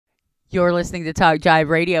You're listening to Talk Jive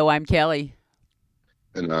Radio. I'm Kelly.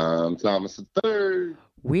 And I'm Thomas the Third.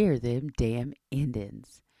 We're them damn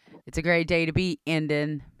Indians. It's a great day to be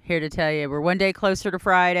Indian. Here to tell you, we're one day closer to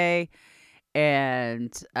Friday.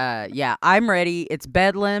 And yeah, I'm ready. It's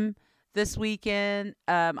Bedlam this weekend.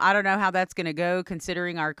 I don't know how that's going to go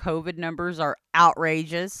considering our COVID numbers are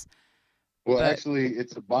outrageous. Well, But, actually,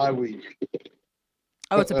 it's a bye week.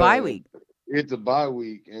 oh, it's a bye week. It's a bye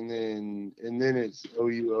week, and then it's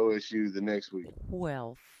OU OSU the next week.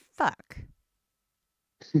 Well, fuck.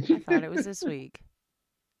 I thought it was this week.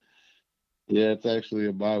 Yeah, it's actually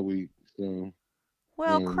a bye week. So,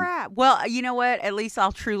 Well, um, crap. Well, you know what? At least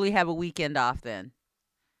I'll truly have a weekend off then.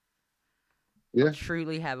 I'll yeah,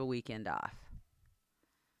 truly have a weekend off.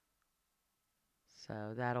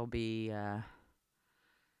 So that'll be,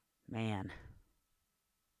 man.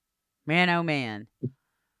 Man, oh man.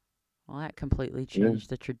 Well, that completely yeah. changed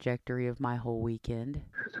the trajectory of my whole weekend.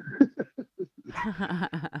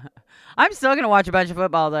 I'm still going to watch a bunch of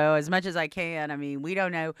football, though, as much as I can. I mean, we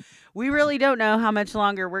don't know. We really don't know how much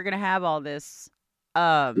longer we're going to have all this.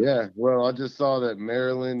 Yeah. Well, I just saw that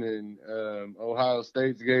Maryland and Ohio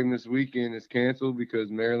State's game this weekend is canceled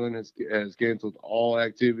because Maryland has canceled all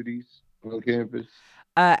activities on campus.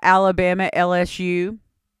 Alabama, LSU,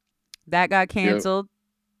 that got Yep. canceled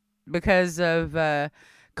because of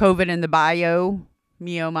COVID in the bio,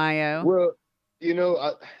 Mio Mayo. Well,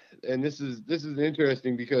 and this is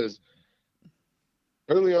interesting because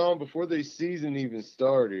early on, before the season even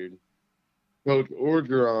started, Coach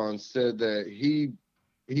Orgeron said that he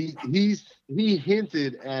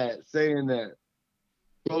hinted at saying that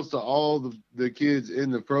close to all the kids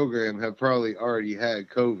in the program have probably already had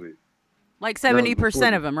COVID. Like That was before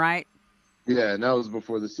 70% of them, right? and that was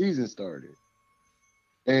before the season started.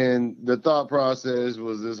 And the thought process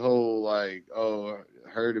was this whole like, oh,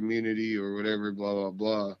 herd immunity or whatever, blah blah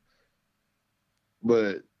blah.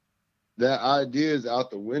 But that idea is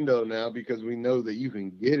out the window now because we know that you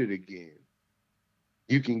can get it again.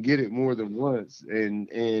 You can get it more than once, and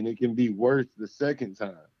it can be worse the second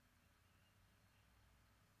time.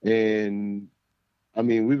 And I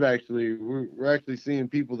mean, we're actually seeing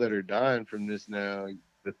people that are dying from this now.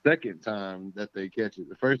 The second time that they catch it,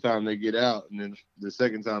 the first time they get out, and then the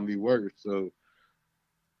second time be worse. So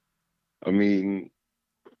I mean,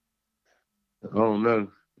 I don't know.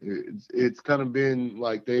 It's kind of been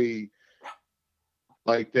like they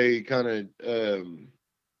kind of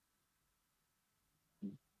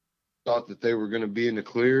thought that they were going to be in the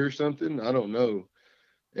clear or something. I don't know.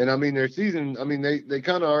 And I mean, their season, I mean, they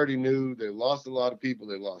kind of already knew they lost a lot of people.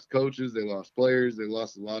 They lost coaches, they lost players, they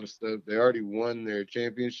lost a lot of stuff. They already won their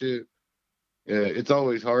championship. It's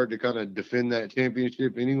always hard to kind of defend that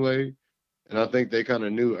championship anyway. And I think they kind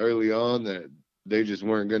of knew early on that they just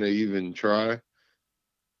weren't going to even try.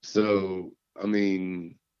 So, I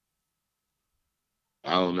mean,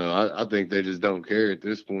 I don't know. I think they just don't care at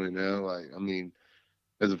this point now. Like, I mean,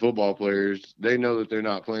 as a football players, they know that they're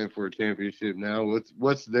not playing for a championship now.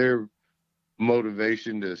 What's their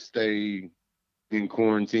motivation to stay in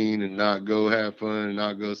quarantine and not go have fun and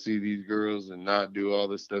not go see these girls and not do all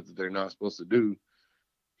this stuff that they're not supposed to do?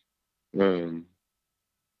 Um,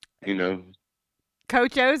 you know,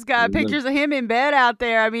 Coach O's got pictures of him in bed out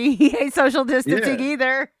there. I mean, he ain't social distancing yeah,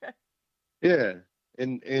 either. yeah.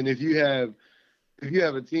 And if you have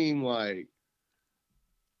a team like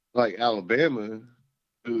Alabama,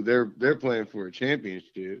 who they're playing for a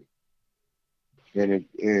championship, and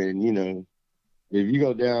if you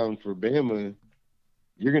go down for Bama,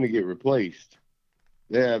 you're gonna get replaced.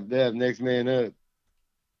 They have next man up.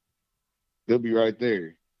 They'll be right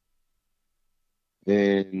there.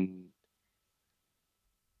 And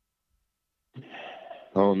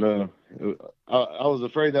I don't know. I was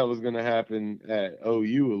afraid that was gonna happen at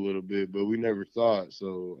OU a little bit, but we never saw it,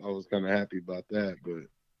 so I was kind of happy about that. But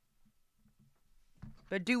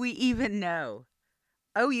But do we even know?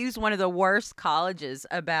 OU's one of the worst colleges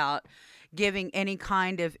about giving any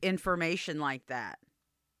kind of information like that.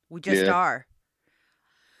 We just yeah, are.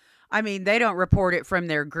 I mean, they don't report it from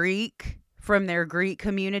their Greek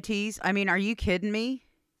communities. I mean, are you kidding me?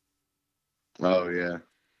 oh yeah,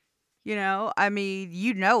 I mean,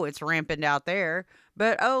 it's rampant out there,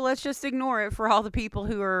 but let's just ignore it for all the people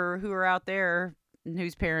who are out there and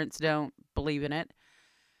whose parents don't believe in it.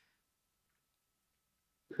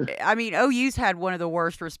 I mean, OU's had one of the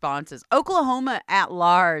worst responses. Oklahoma at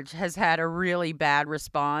large has had a really bad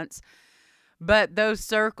response, but those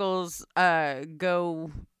circles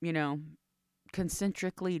go,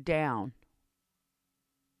 concentrically down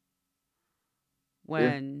yeah,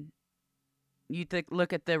 when you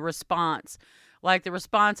look at the response Like the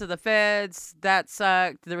response of the feds, that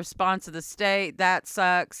sucked. The response of the state, that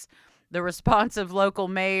sucks. The response of local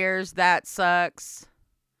mayors, that sucks.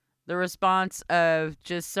 The response of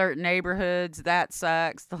just certain neighborhoods, that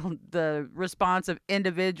sucks. The response of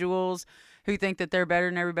individuals who think that they're better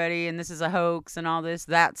than everybody and this is a hoax and all this,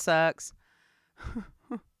 that sucks.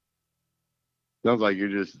 Sounds like you're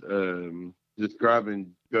just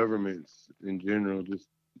describing governments in general, just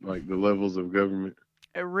like the levels of government.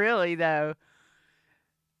 Really, though,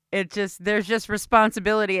 there's just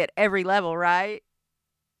responsibility at every level, right?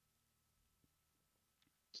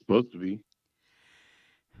 Supposed to be.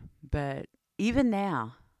 But even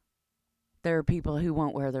now, there are people who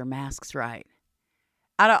won't wear their masks right.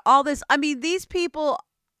 Out of all this, I mean, these people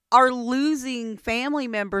are losing family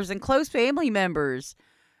members and close family members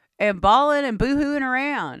and bawling and boohooing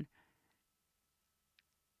around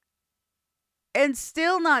and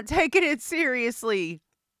still not taking it seriously.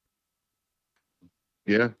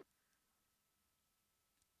 Yeah.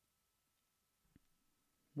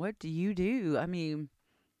 What do you do? I mean,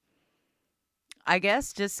 I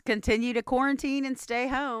guess just continue to quarantine and stay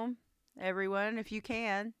home, everyone, if you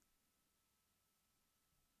can.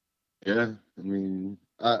 Yeah. I mean,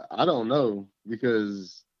 I don't know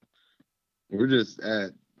because we're just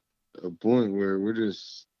at a point where we're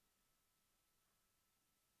just,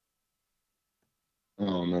 I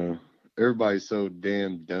don't know. Everybody's so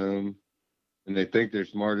damn dumb and they think they're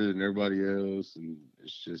smarter than everybody else, and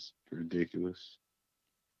it's just ridiculous.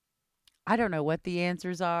 I don't know what the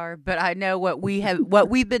answers are, but I know what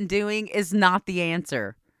we've been doing is not the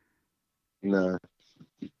answer. Nah.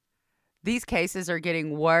 These cases are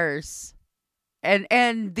getting worse.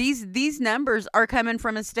 And these numbers are coming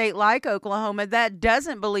from a state like Oklahoma that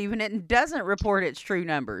doesn't believe in it and doesn't report its true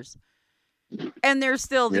numbers. And there's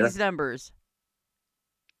still Yeah. these numbers.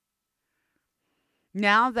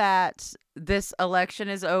 Now that this election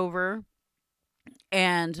is over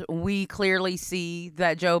and we clearly see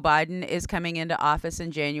that Joe Biden is coming into office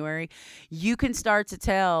in January, you can start to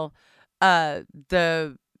tell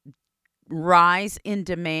the rise in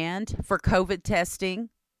demand for COVID testing.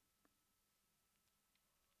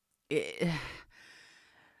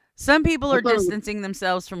 Some people I are thought it was, distancing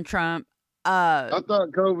themselves from Trump. I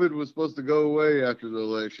thought COVID was supposed to go away after the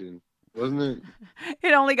election, wasn't it?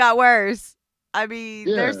 It only got worse. I mean,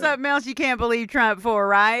 there's Yeah. something else you can't believe Trump for,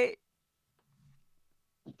 right?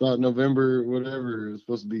 I thought November whatever it was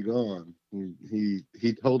supposed to be gone.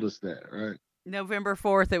 He told us that, right? November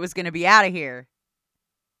 4th, it was going to be out of here.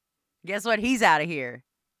 Guess what? He's out of here.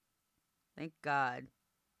 Thank God.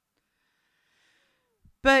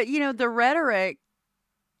 But, the rhetoric,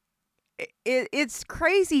 it's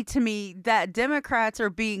crazy to me that Democrats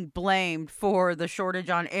are being blamed for the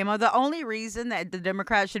shortage on ammo. The only reason that the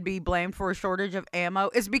Democrats should be blamed for a shortage of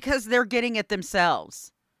ammo is because they're getting it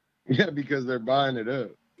themselves. Yeah, because they're buying it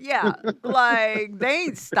up. Yeah, like they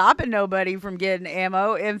ain't stopping nobody from getting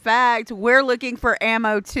ammo. In fact, we're looking for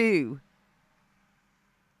ammo too.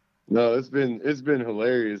 No, it's been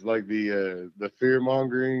hilarious. Like the fear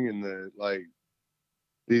mongering and the like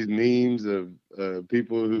these memes of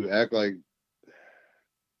people who act like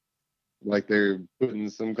they're putting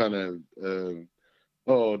some kind of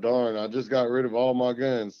oh darn, I just got rid of all my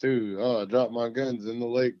guns too. Oh, I dropped my guns in the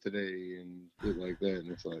lake today and shit like that. And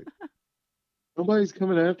it's like nobody's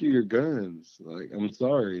coming after your guns. Like, I'm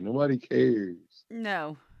sorry, nobody cares.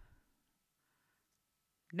 No,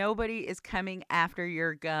 nobody is coming after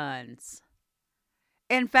your guns.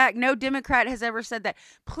 In fact, no Democrat has ever said that.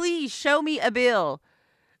 Please show me a bill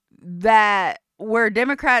that where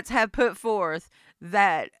Democrats have put forth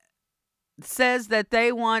that says that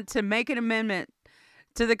they want to make an amendment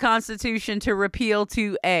to the Constitution to repeal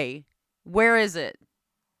 2A. Where is it?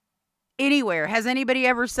 Anywhere. Has anybody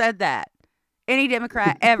ever said that? Any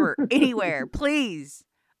Democrat ever? Anywhere. Please.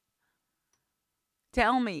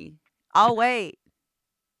 Tell me. I'll wait.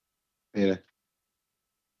 Yeah.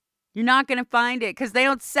 You're not going to find it because they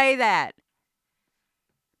don't say that.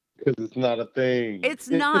 Because it's not a thing. It's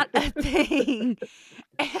not a thing.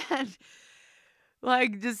 And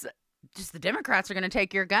like just the Democrats are going to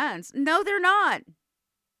take your guns. No, they're not.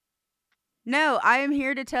 No, I am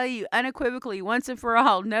here to tell you unequivocally, once and for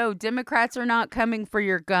all, no, Democrats are not coming for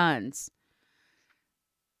your guns.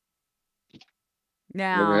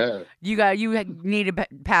 Now, you need to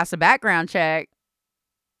pass a background check.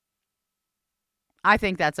 I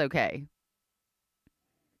think that's okay.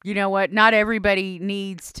 You know what? Not everybody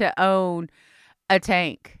needs to own a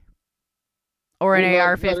tank or an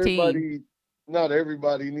AR-15. Not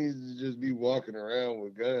everybody needs to just be walking around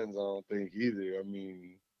with guns, I don't think either. I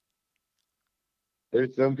mean,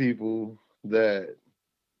 there's some people that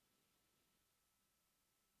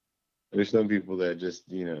There's some people that just,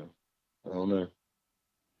 I don't know.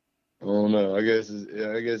 I don't know. I guess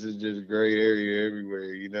it's just gray area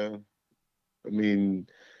everywhere. I mean,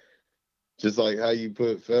 just like how you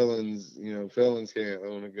put felons, felons can't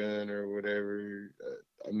own a gun or whatever.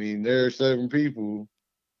 I mean, there are certain people.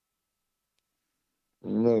 I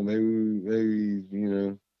don't know. Maybe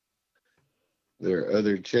there are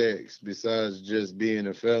other checks besides just being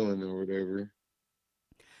a felon or whatever.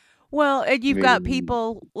 Well, and I you've got mean,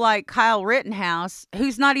 people like Kyle Rittenhouse,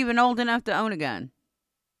 who's not even old enough to own a gun.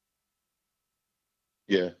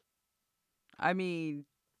 yeah. I mean,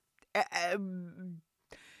 uh, um,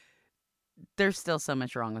 there's still so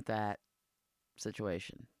much wrong with that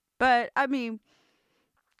situation. But I mean,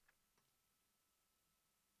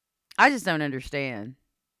 I just don't understand.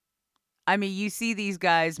 I mean, you see these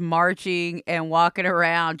guys marching and walking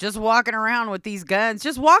around, just walking around with these guns,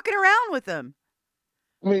 just walking around with them.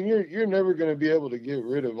 I mean, you're never gonna be able to get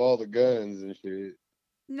rid of all the guns and shit.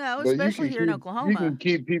 No, But especially here in you can Oklahoma.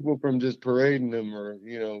 keep people from just parading them or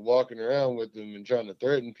walking around with them and trying to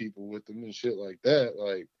threaten people with them and shit like that.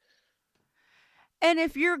 Like, And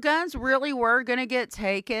if your guns really were gonna get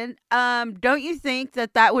taken, don't you think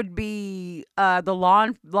that that would be the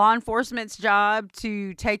law enforcement's job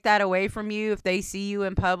to take that away from you if they see you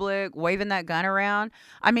in public waving that gun around?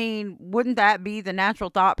 I mean, wouldn't that be the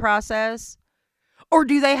natural thought process? Or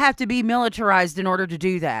do they have to be militarized in order to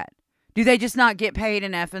do that? Do they just not get paid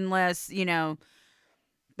enough unless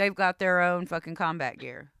they've got their own fucking combat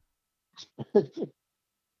gear?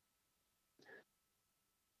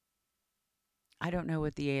 I don't know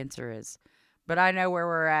what the answer is, but I know where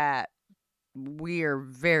we're at. We are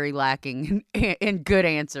very lacking in good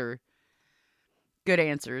good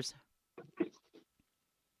answers.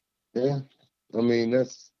 yeah, I mean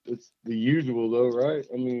it's the usual though, right?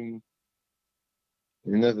 I mean,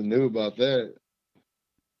 there's nothing new about that.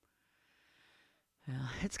 Well,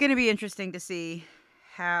 it's going to be interesting to see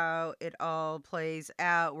how it all plays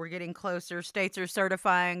out. We're getting closer. States are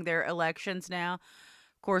certifying their elections now.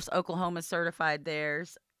 Of course, Oklahoma certified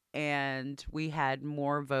theirs, and we had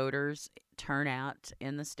more voters turn out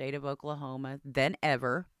in the state of Oklahoma than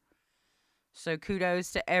ever. So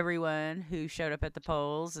kudos to everyone who showed up at the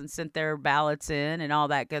polls and sent their ballots in and all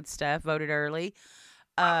that good stuff, voted early.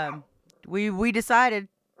 Um, we decided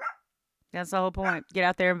that's the whole point. Get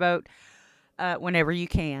out there and vote whenever you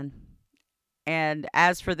can. And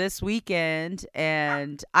as for this weekend,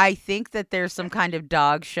 and I think that there's some kind of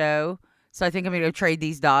dog show. So I think I'm going to go trade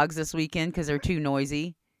these dogs this weekend because they're too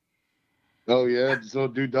noisy. Oh yeah. So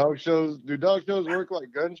do dog shows work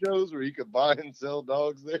like gun shows where you could buy and sell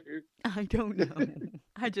dogs there? I don't know.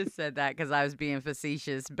 I just said that because I was being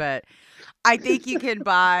facetious, but I think you can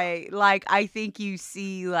buy, like, I think you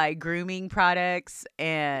see, like, grooming products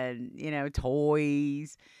and,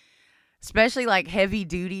 toys, especially, like,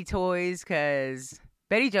 heavy-duty toys because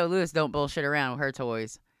Betty Joe Lewis don't bullshit around with her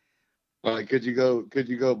toys. Like, could you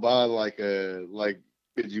go buy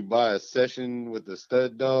could you buy a session with a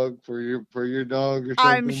stud dog for your dog or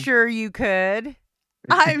I'm something? sure you could.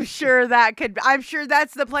 I'm sure that's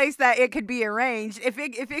the place that it could be arranged. If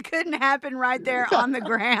it couldn't happen right there on the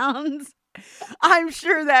grounds, I'm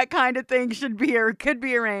sure that kind of thing should be or could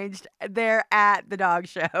be arranged there at the dog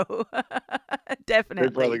show. They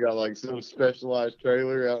probably Definitely. got like some specialized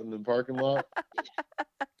trailer out in the parking lot.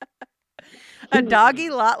 A doggy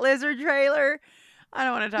lot lizard trailer? I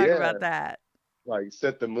don't want to talk Yeah, about that. like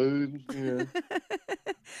set the mood.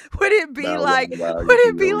 Would it be Bow wow like wow would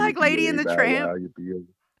it be yippee like Lady and yippee the bow Tramp? wow yippee.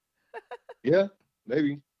 Yeah,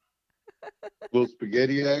 maybe little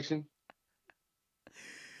spaghetti action.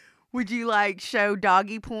 Would you like show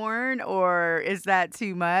doggy porn or is that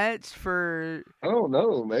too much for I don't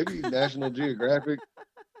know. Maybe National Geographic.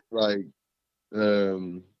 Like,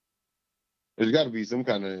 um, there's got to be some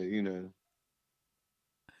kind of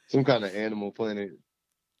Animal Planet.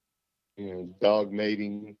 Dog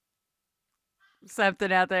mating.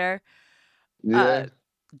 something out there? Uh Yeah.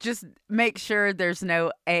 just make sure there's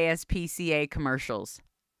no ASPCA commercials.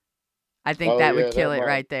 I think Oh that would yeah, kill it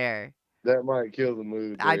right there. that might kill the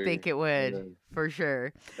mood I there. think it would for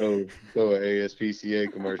sure. Throw an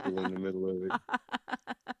ASPCA commercial in the middle of it.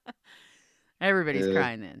 Everybody's Yeah,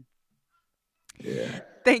 crying then. yeah,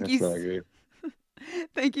 Thank you. that's not good.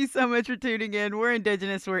 Thank you so much for tuning in. We're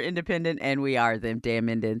Indigenous, we're independent, and we are them damn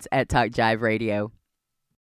Indians at Talk Jive Radio.